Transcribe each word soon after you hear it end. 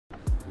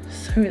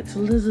So it's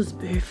Liz's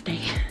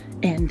birthday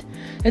and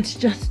it's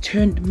just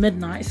turned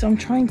midnight, so I'm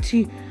trying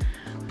to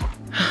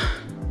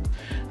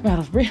I'm out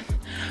of breath.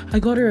 I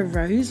got her a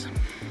rose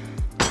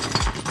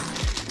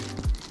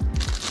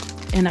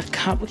and a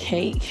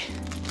cupcake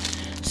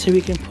so we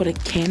can put a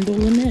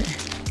candle in it.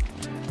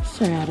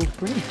 So out of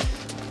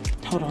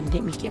breath. Hold on,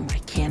 let me get my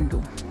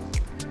candle.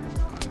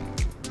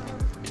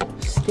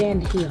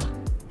 Stand here.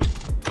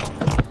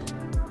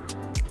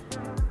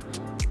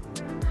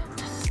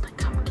 This is the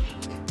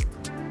cupcake.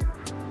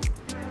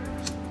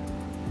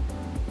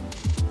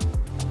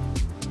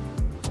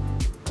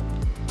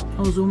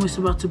 I was almost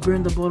about to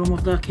burn the bottom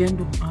of that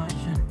candle. Oh, I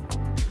shouldn't.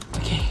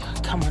 Okay,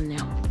 come on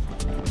now.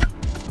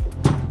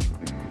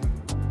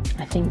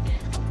 I think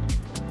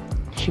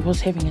she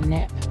was having a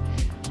nap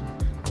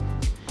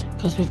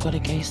because we've got to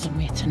go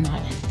somewhere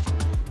tonight.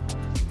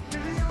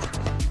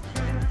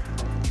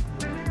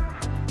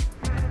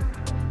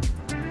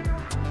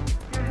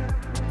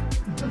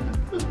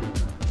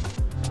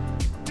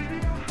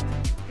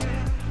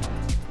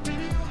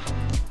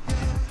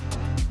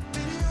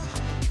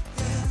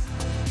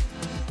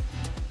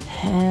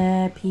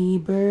 Happy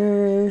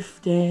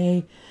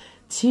birthday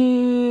to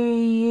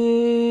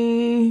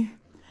you.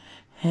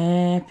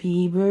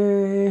 Happy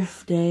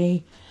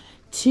birthday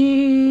to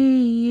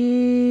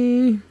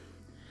you.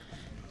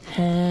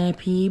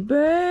 Happy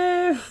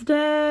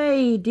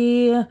birthday,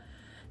 dear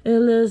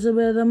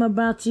Elizabeth. I'm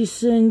about to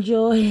send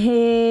your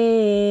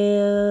hairs.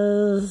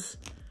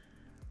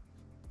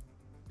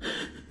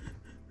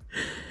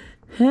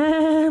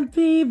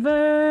 Happy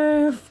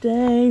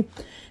birthday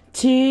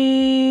to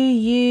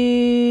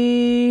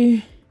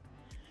you,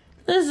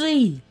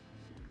 Lizzie.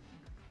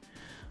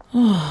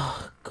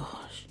 Oh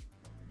gosh.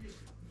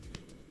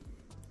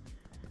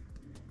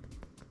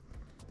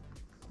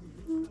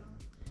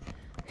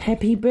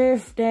 Happy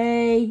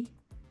birthday.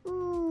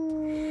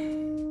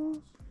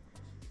 Oh.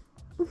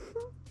 It's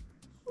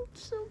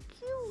so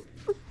cute.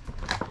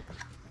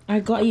 I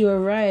got you a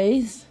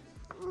rose.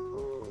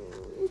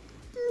 Oh,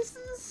 this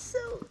is so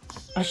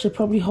cute. I should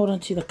probably hold on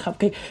to the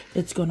cupcake.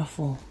 It's gonna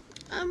fall.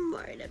 I'm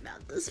worried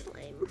about this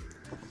flame.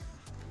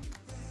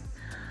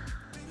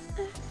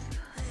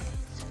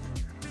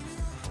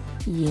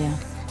 Yeah.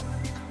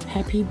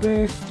 Happy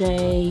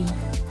birthday.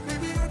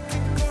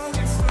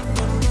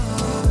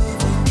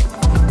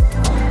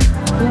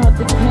 Blow out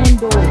the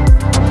candle.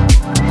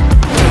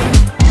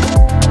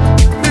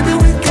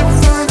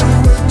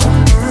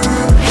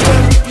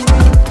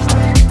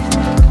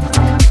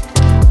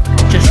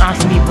 Just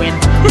ask me when.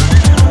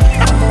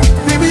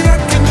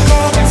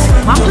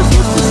 I'm just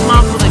supposed to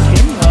smile for the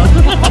camera.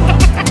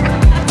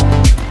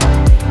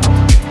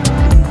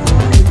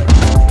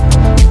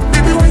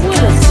 What a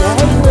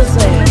day,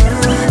 Lizzie.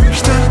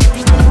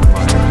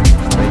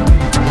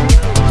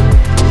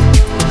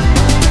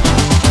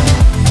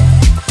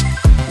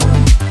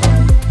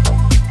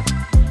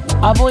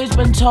 I've always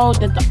been told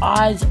that the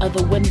eyes are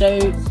the window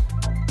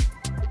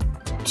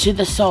to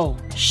the soul.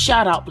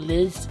 Shut up,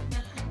 Liz.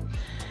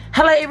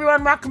 Hello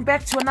everyone, welcome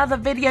back to another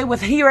video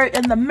with Hero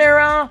in the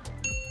Mirror.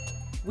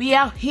 We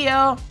are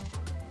here.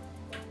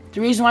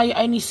 The reason why you're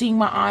only seeing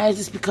my eyes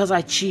is because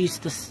I choose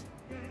this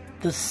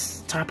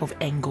type of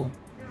angle.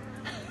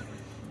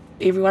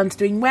 Everyone's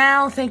doing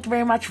well. Thank you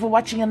very much for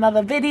watching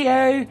another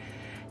video.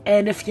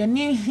 And if you're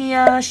new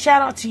here,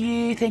 shout out to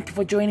you. Thank you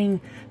for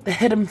joining the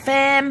Hidden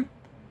Fam,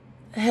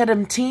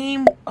 Hidden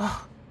Team.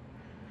 Oh,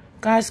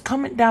 guys,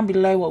 comment down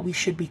below what we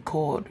should be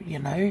called, you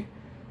know.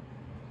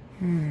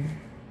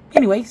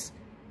 Anyways,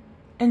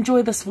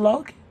 enjoy this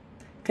vlog.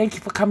 Thank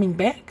you for coming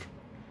back.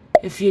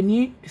 If you're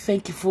new,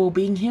 thank you for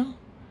being here.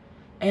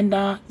 And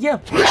yeah,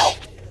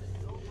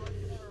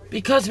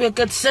 because we're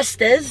good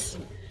sisters,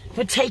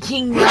 we're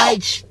taking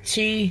Nige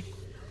to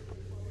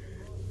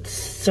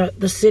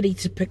the city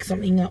to pick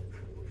something up.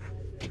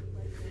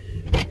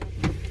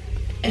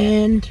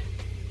 And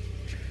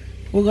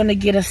we're gonna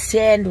get a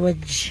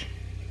sandwich.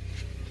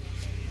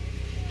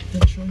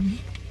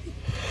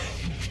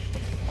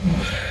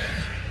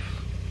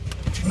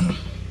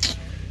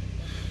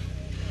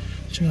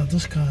 Check out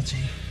this car, G.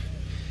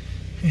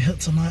 It hit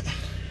tonight.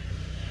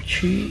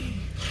 Gee.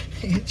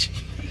 Yeah, G.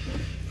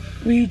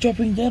 Where are you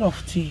dropping that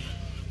off to?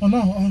 Oh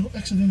no, I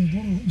accidentally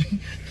bought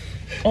it.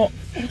 Oh.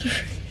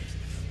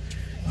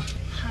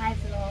 Hi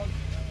vlog.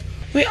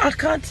 Wait, I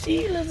can't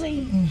see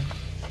Lizzie.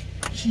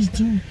 She's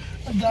too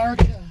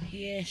dark.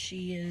 Yeah,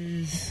 she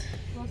is.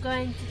 We're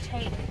going to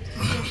take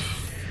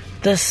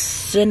The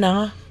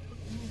sinner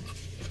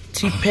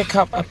to pick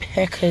up a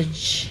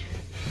package.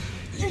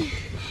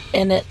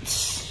 And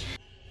it's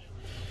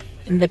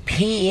in the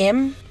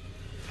PM.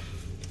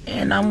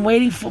 And I'm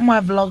waiting for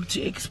my vlog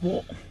to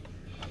export.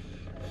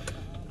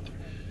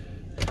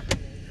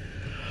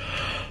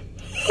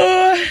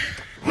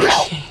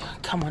 Okay,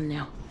 come on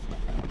now.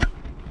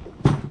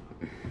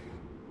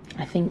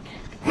 I think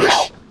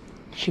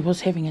she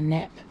was having a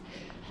nap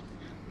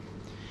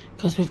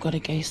because we've got to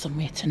go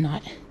somewhere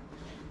tonight.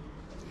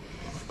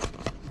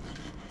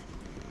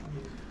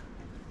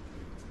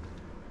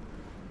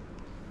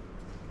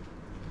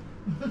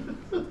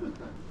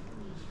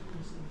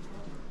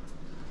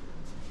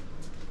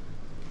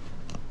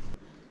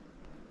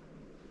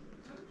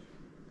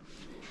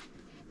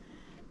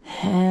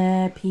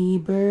 Happy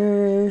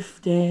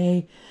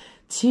birthday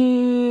to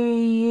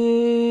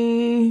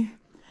you.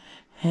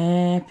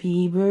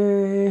 Happy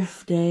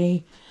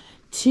birthday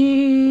to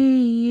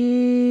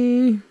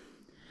you.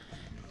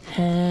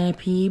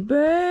 Happy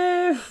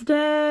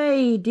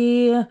birthday,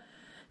 dear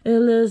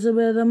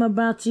Elizabeth. I'm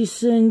about to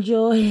send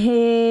your hairs.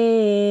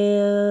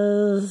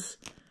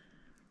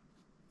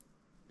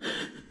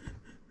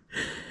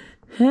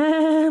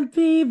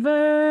 Happy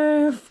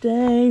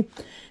birthday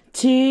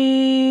to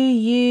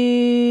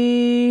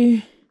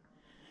you,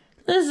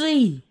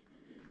 Lizzie.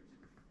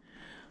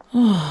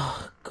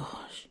 Oh,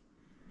 gosh.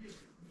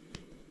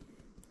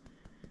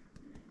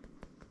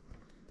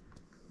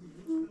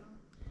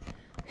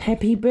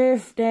 Happy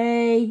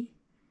birthday.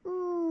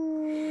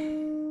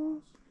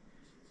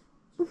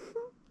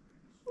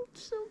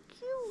 So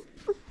cute.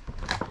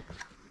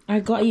 I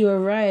got you a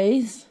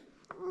raise.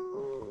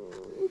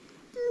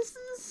 This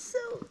is so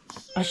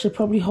cute. I should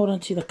probably hold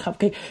on to the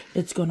cupcake.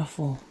 It's gonna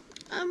fall.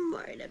 I'm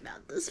worried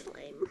about this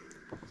flame.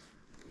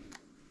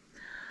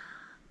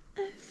 A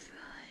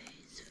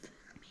prize for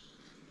me.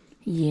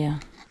 Yeah.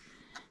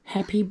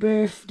 Happy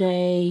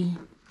birthday.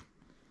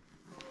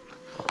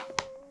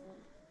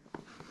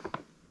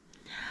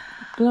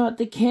 Blow out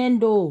the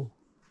candle.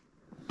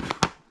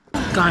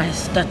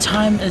 Guys, the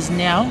time is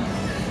now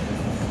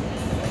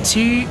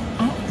 2.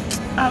 Oh,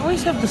 I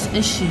always have this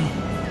issue.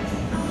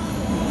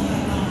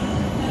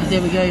 Oh,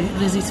 there we go.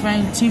 Lizzie's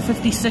phone.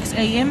 2:56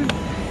 a.m.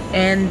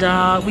 And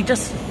we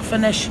just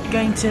finished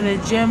going to the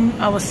gym.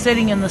 I was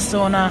sitting in the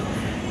sauna,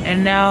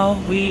 and now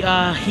we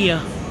are here.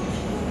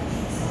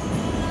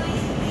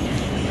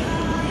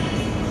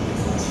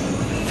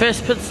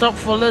 First pit stop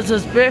for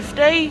Liz's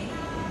birthday.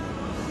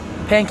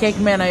 Pancake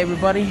manner,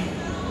 everybody.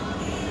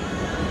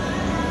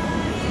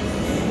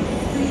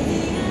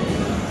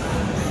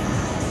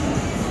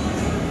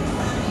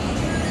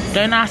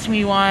 Don't ask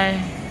me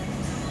why.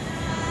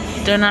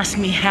 Don't ask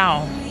me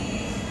how.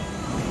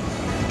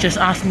 Just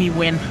ask me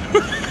when.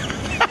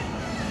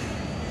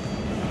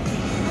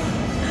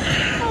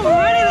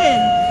 Alrighty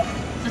then.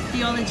 The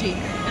theology,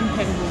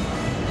 impeccable.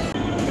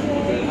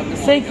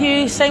 Thank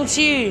you. Same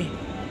to you.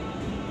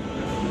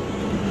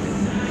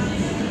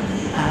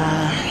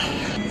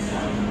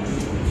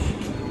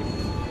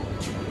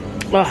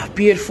 Oh,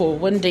 beautiful,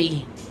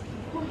 windy.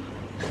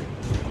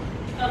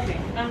 Okay,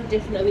 I'm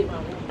definitely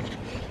wrong.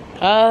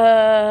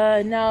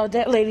 Now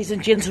that, ladies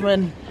and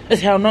gentlemen,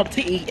 is how not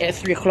to eat at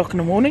 3 o'clock in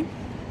the morning.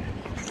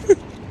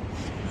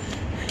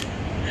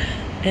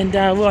 And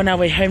we're on our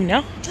way home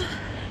now.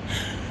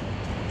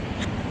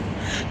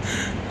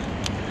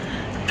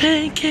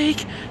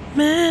 Pancake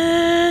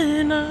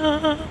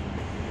manna.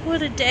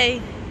 What a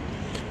day.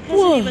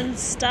 Whoa. Hasn't even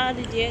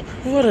started yet.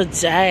 What a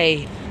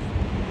day.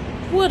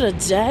 What a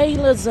day,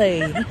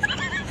 Lizzie. What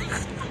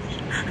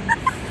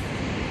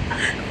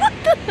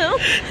the hell?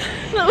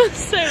 That was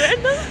so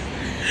random.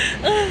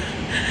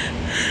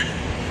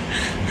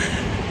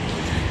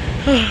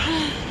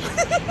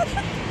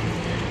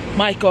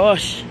 My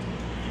gosh.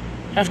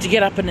 I have to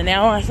get up in an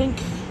hour, I think.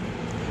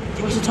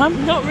 What's the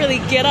time? Not really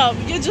get up.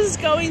 You're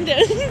just going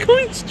down. You're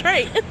going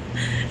straight.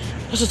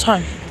 What's the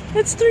time?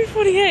 It's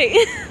 3:48.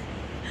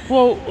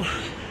 Well,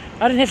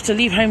 I didn't have to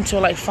leave home till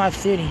like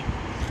 5:30.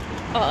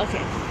 Oh,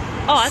 okay.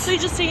 Oh, I thought you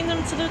were just taking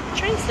them to the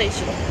train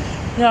station.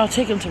 No, I'll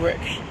take them to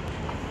work.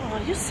 Oh,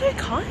 you're so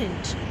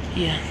kind.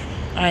 Yeah,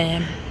 I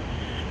am.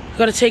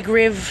 Got to take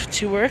Rev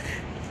to work.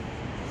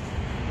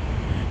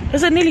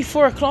 Is it nearly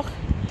 4 o'clock?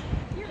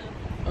 Yeah.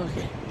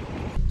 Okay.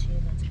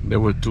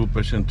 There were 2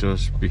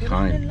 passengers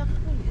behind.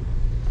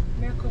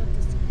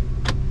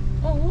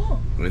 Oh, what?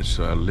 It's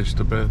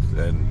Elizabeth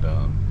and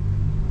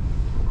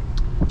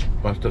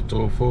Pastor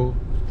Tofu. I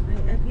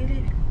get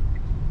it.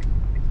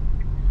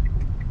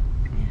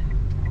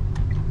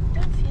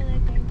 Don't feel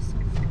like going so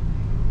far.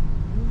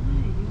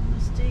 Why? You want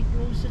to stay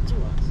closer to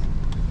us?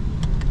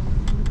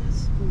 Oh,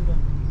 that's good of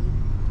you.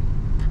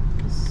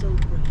 It's so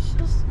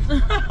gracious.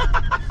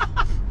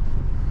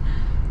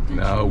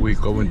 Now we're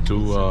going to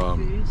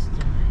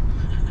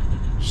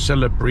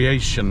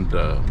celebration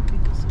the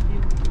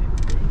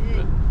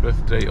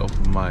birthday of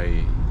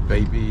my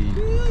baby.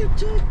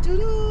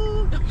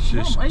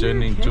 She's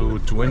turning to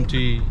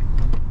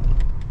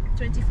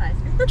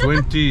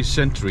 25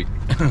 century.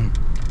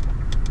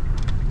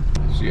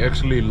 She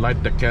actually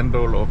lit the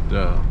candle of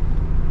the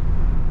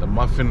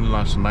muffin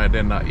last night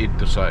and I ate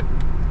the side.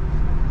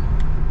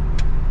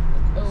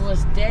 It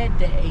was Dad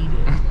that ate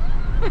it.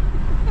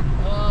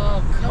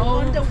 Oh, I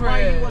wonder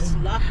why he was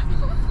laughing.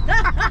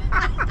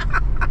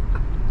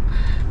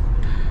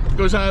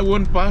 Because I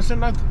went past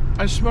and I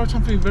smelled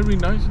something very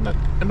nice and I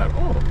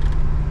oh,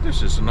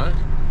 this is nice.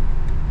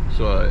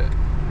 So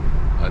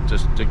I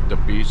just take the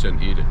piece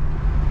and eat it.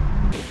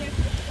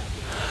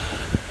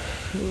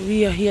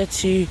 We are here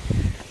to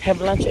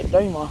have lunch at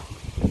Doma.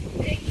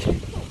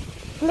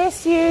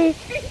 Bless you.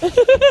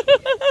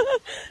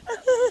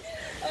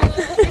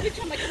 Every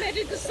time I come out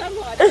into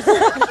sunlight.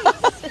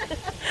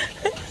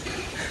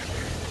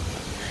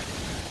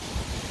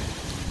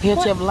 We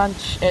had to have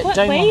lunch at What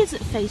Doma. way is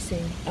it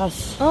facing?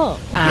 Us. Oh.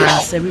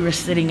 So we were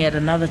sitting at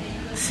another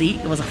seat.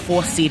 It was a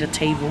 4-seater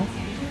table.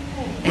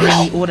 And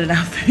then we ordered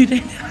our food.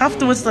 And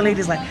afterwards the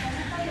lady's like,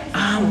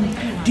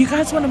 do you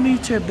guys want to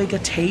move to a bigger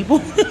table?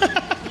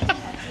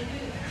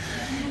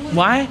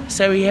 Why?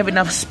 So we have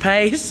enough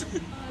space.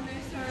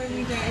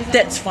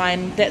 That's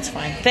fine. That's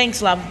fine.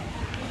 Thanks, love.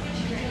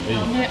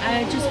 No,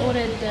 I just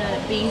ordered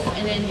the beef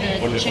and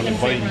then the chicken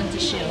from Run to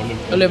Shield.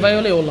 Ole vai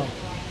ole ola.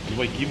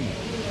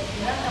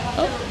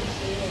 Oh.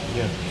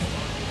 Yeah.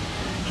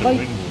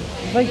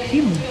 Vai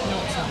kim. No,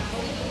 it's not.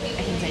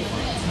 I can taste it.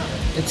 It's not.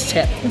 It's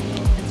tap.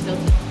 It's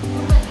filtered.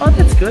 Oh,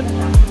 that's good.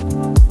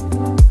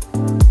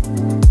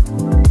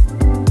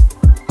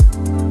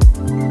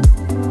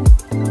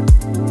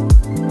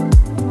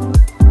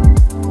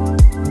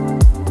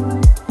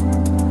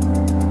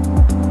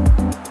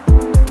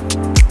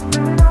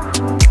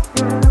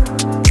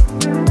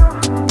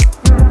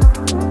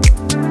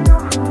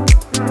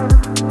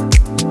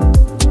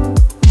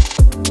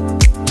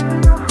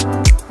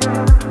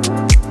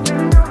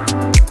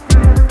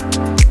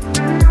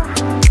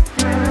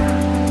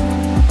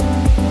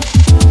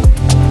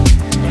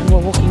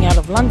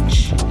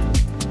 Lunch.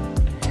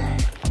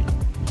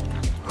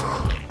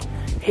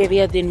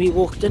 Heavier than we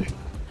walked in.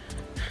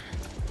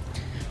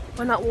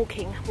 We're not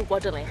walking, we're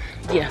waddling.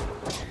 Yeah,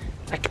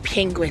 like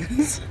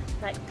penguins.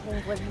 Like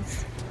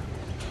penguins.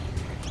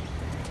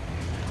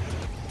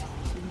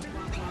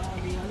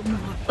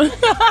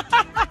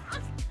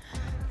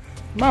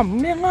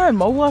 Mum, me ngai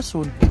mau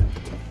asun.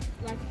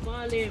 Like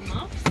barley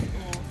muffs?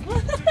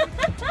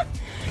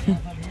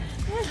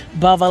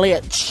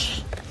 Bavalech.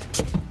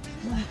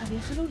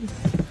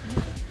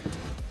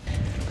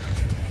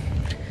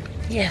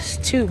 Yes,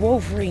 2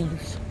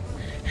 Wolverines.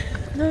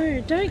 No,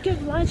 don't give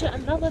Elijah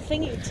another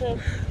thingy to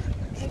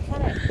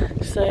cut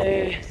it. So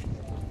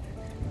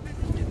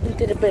we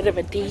did a bit of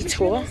a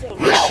detour.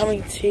 We're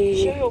coming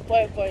to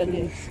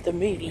the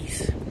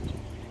movies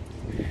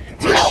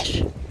to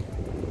watch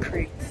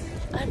Creed.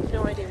 I have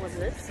no idea what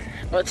it is.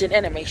 Well, it's an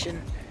animation.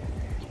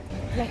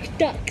 Like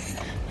ducks.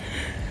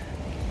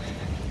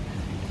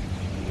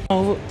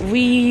 Oh,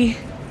 we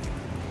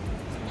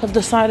have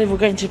decided we're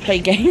going to play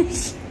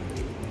games.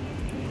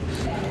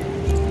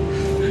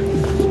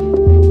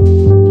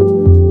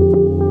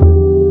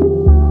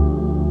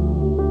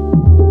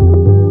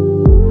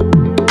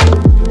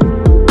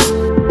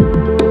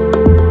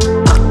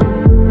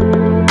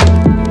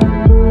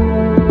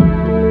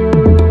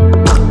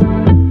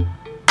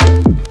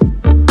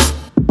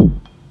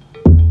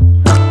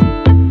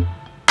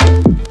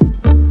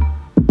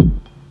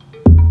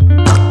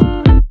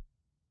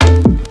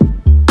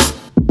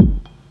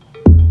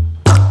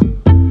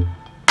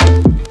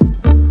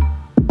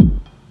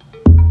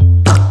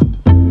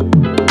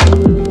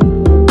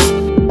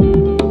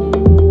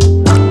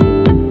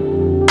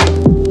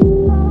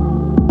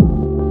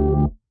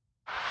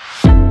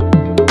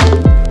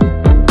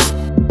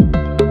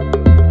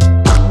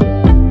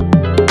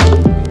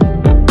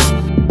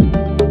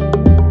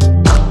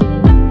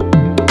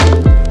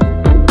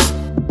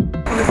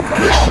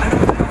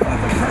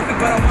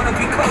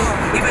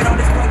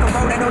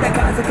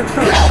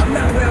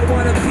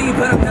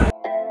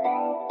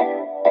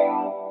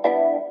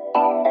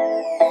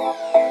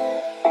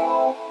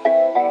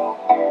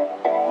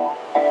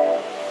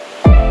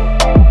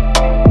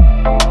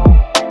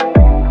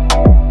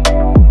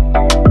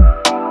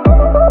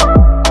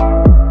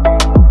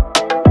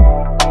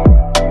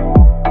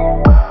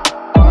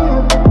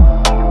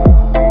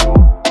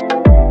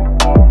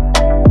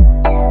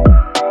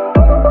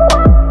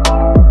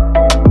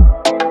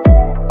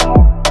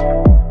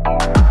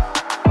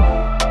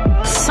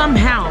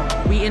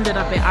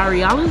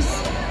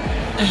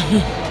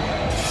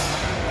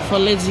 For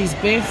Leslie's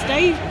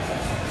birthday,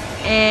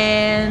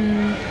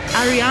 and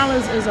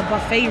Ariala's is a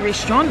buffet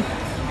restaurant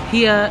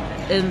here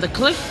in the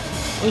cliff.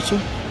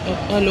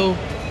 Hello.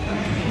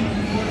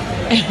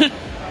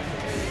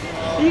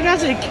 You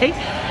guys are okay?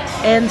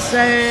 And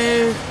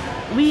so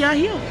we are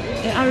here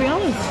at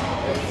Ariala's.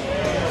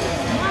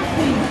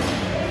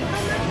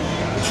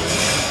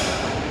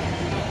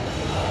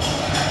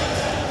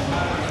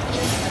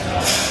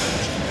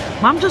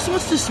 Mom just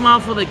wants to smile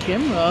for the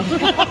camera.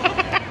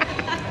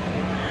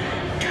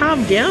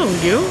 Calm down,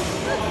 girl.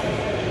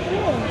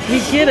 We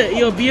get it.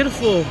 You're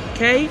beautiful,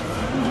 okay?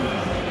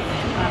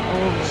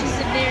 She's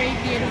a very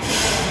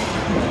beautiful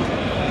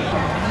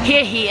girl.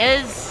 Here he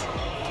is.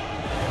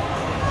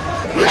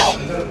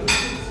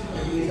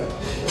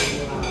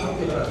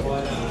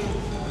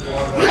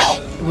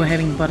 We're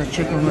having butter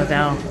chicken with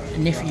our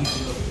nephew.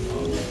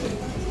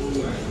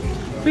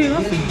 What are you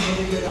laughing?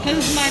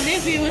 Because my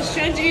nephew was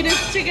trying to eat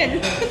his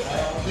chicken.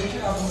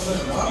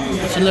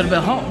 It's a little bit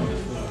hot.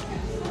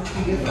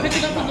 Pick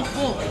it up on the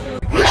fork.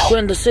 We're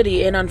in the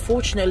city and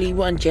unfortunately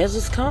we're in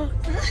Jazz's car.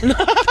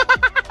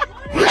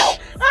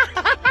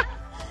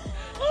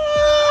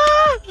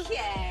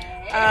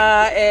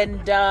 And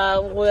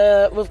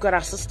we've got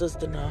our sister's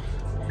dinner.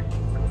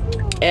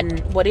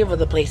 And whatever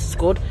the place is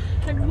called.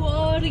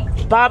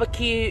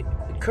 Barbecue,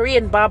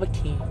 Korean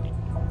barbecue.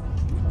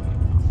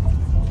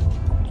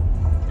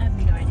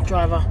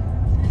 driver.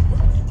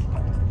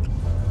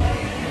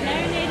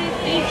 Marinated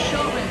beef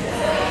short ribs.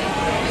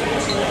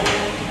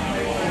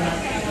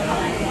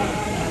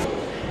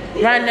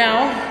 Right now,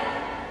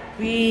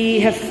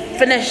 we have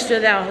finished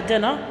with our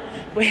dinner.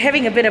 We're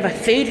having a bit of a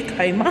food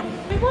coma.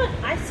 We want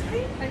ice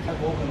cream.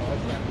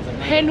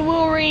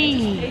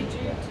 Henry.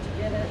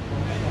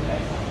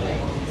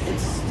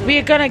 We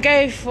are gonna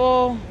go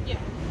for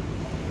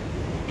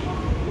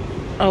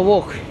a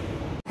walk.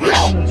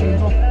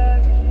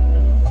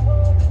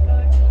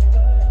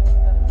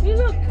 You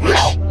look,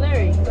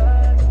 Larry.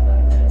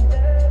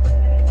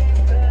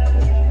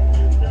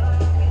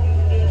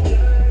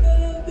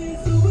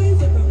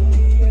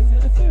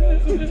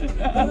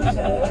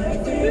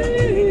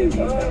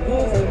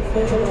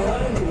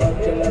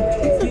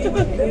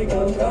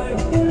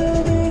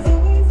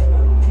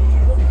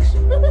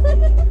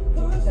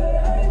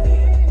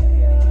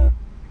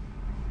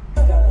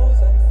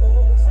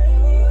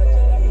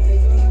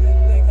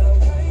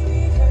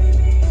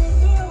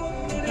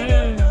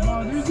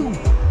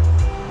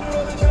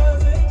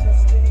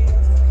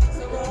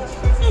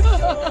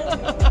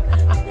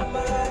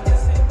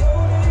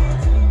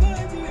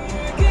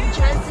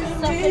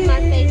 In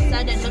my face so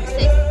I don't look so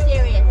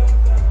serious.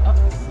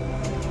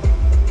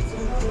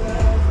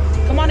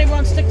 Come on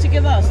everyone, stick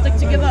together, stick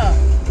together.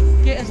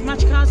 Get as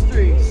much cars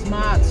through.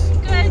 Smart.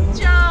 Good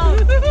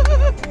job.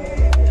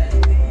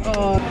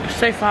 Oh,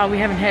 so far we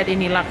haven't had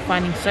any luck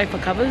finding sofa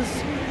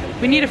covers.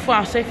 We need it for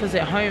our sofas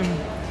at home.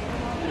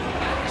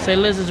 So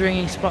Liz is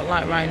ringing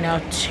Spotlight right now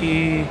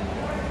to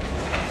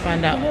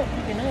find out.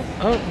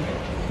 Oh,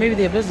 maybe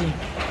they're busy.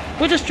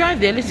 We'll just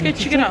drive there, let's go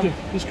check it out.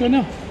 Let's go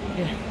now.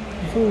 Yeah.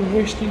 Before we're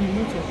wasting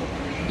the water.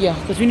 Yeah,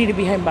 because we need to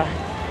be home by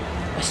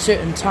a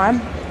certain time.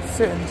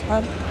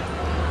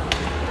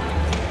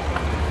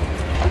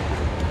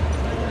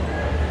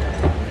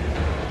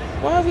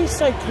 Why are we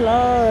so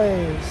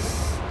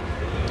close?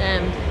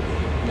 Damn.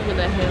 Look at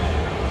that hill.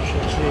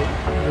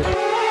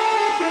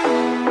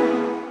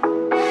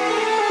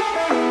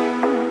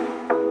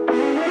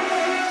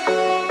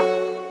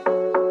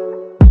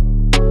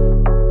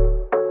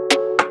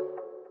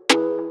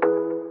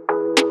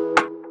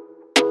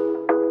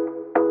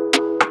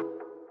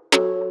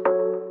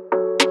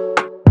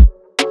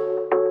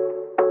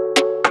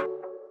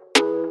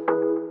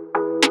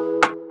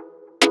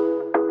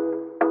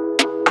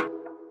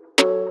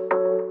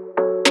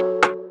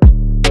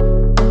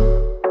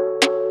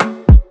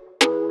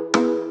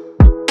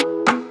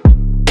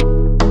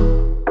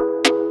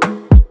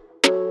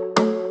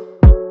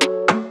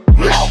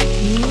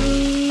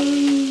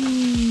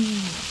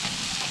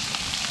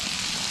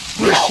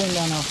 Turn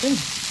down our thing.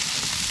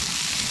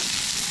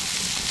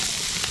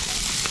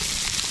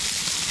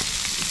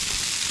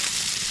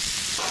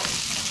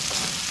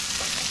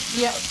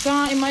 Yeah,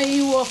 kan mai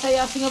wo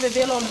kaya singa be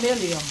belo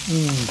melio.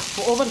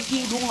 For over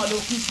ki dunga lo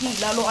ki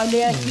lalo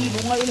ale ki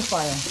dunga ile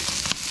fire.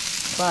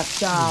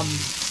 But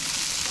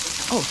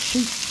oh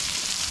shoot.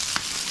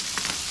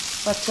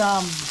 But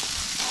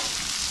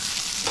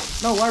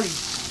no worries.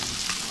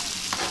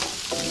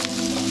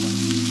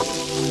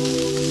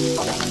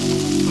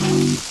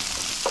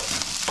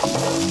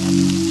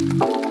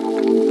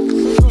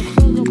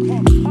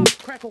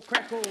 Crackle,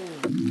 crackle.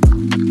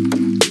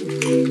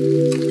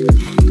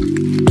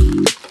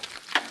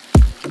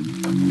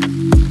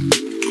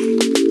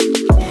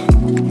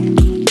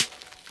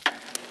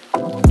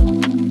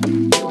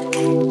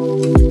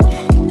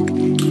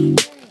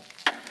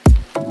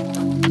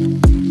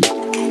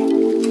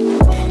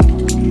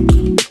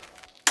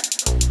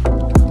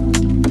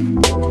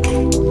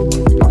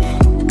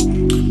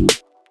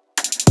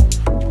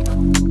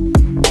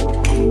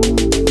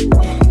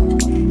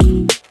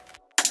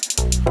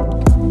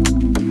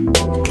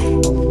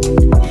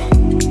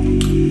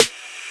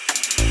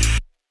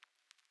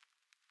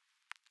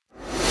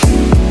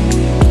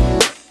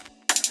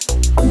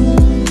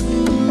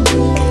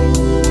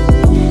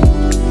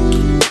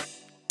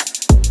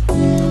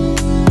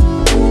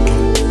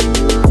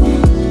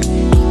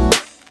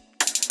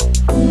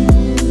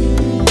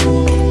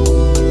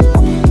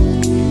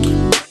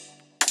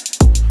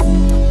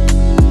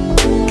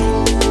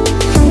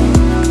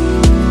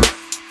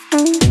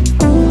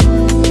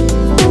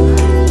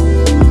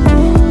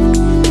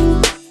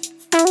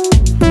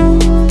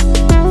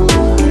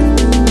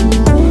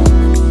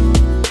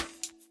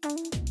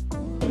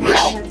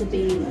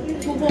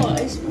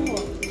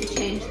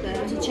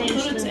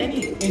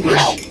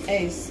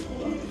 Ace.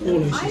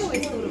 All aces. I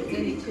always thought it was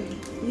any too.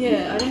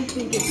 Yeah, I don't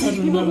think it's.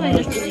 People play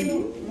like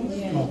differently.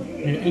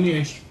 Yeah, any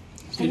ace.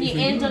 Can you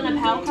end on a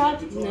power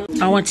card? No.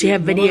 I want to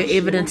have video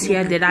evidence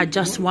here that I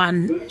just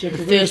won the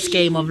first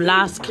game of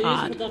last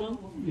card.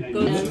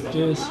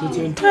 Yes, it's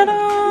in. Ta-da!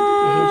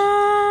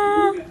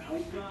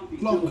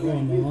 Oh,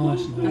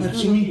 nice,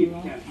 nice.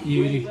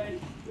 Beauty.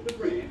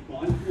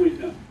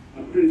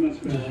 Let's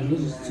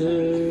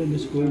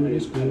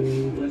go.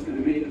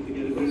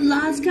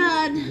 Last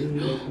card.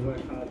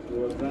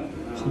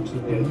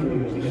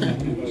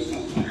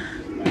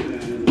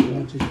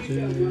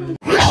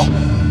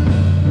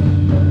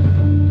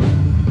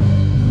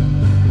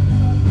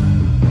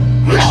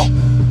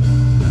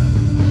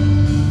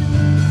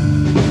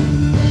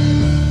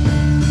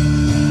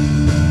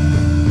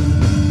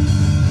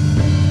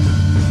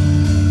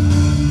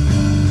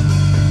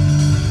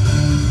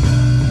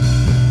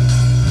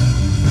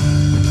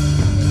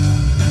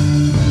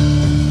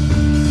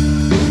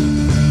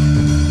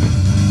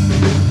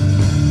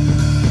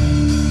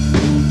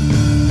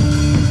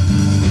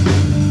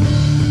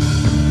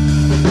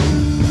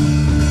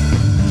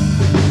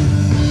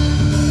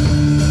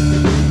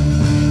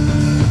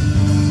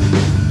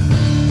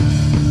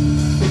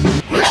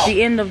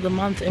 the end of the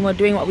month, and we're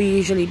doing what we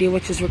usually do,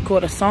 which is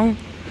record a song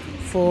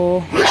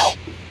for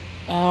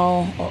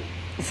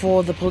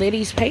the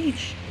Peleti's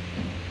page.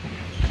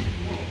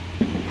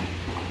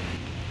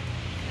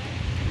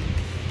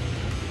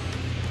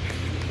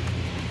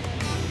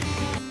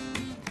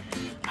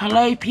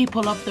 Hello,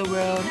 people of the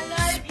world.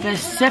 Hello,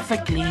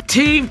 specifically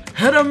Team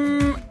Hit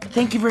 'em.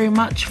 Thank you very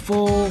much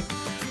for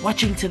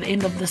watching to the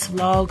end of this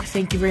vlog.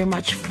 Thank you very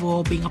much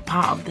for being a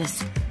part of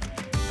this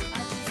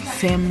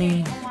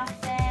family.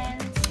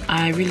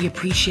 I really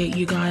appreciate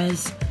you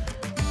guys.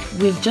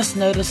 We've just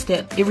noticed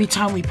that every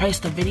time we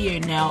post a video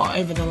now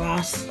over the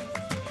last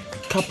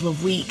couple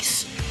of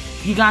weeks,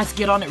 you guys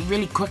get on it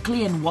really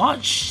quickly and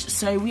watch.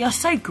 So we are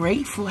so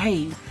grateful.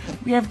 Hey,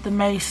 we have the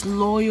most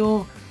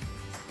loyal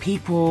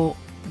people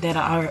that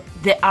are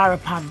a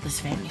part of this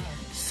family.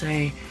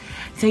 So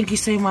thank you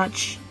so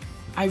much.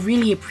 I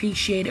really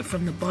appreciate it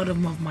from the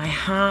bottom of my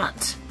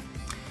heart.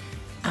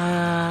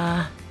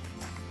 I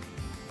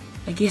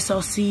guess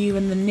I'll see you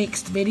in the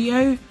next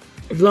video.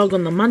 Vlog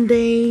on the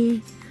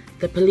Monday,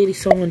 the Peleti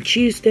song on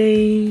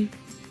Tuesday,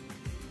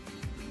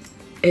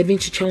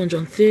 adventure challenge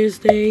on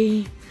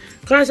Thursday.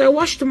 Guys, I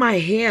washed my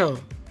hair,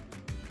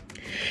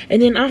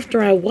 and then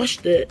after I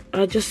washed it,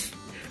 I just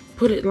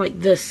put it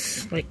like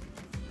this, like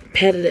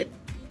patted it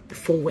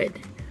forward,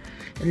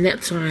 and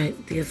that's why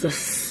there's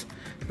this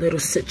little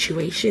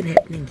situation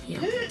happening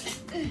here.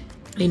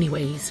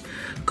 Anyways,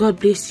 God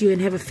bless you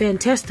and have a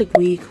fantastic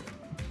week.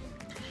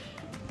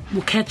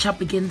 We'll catch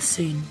up again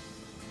soon.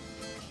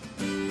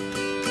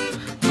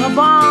 Bye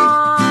bye.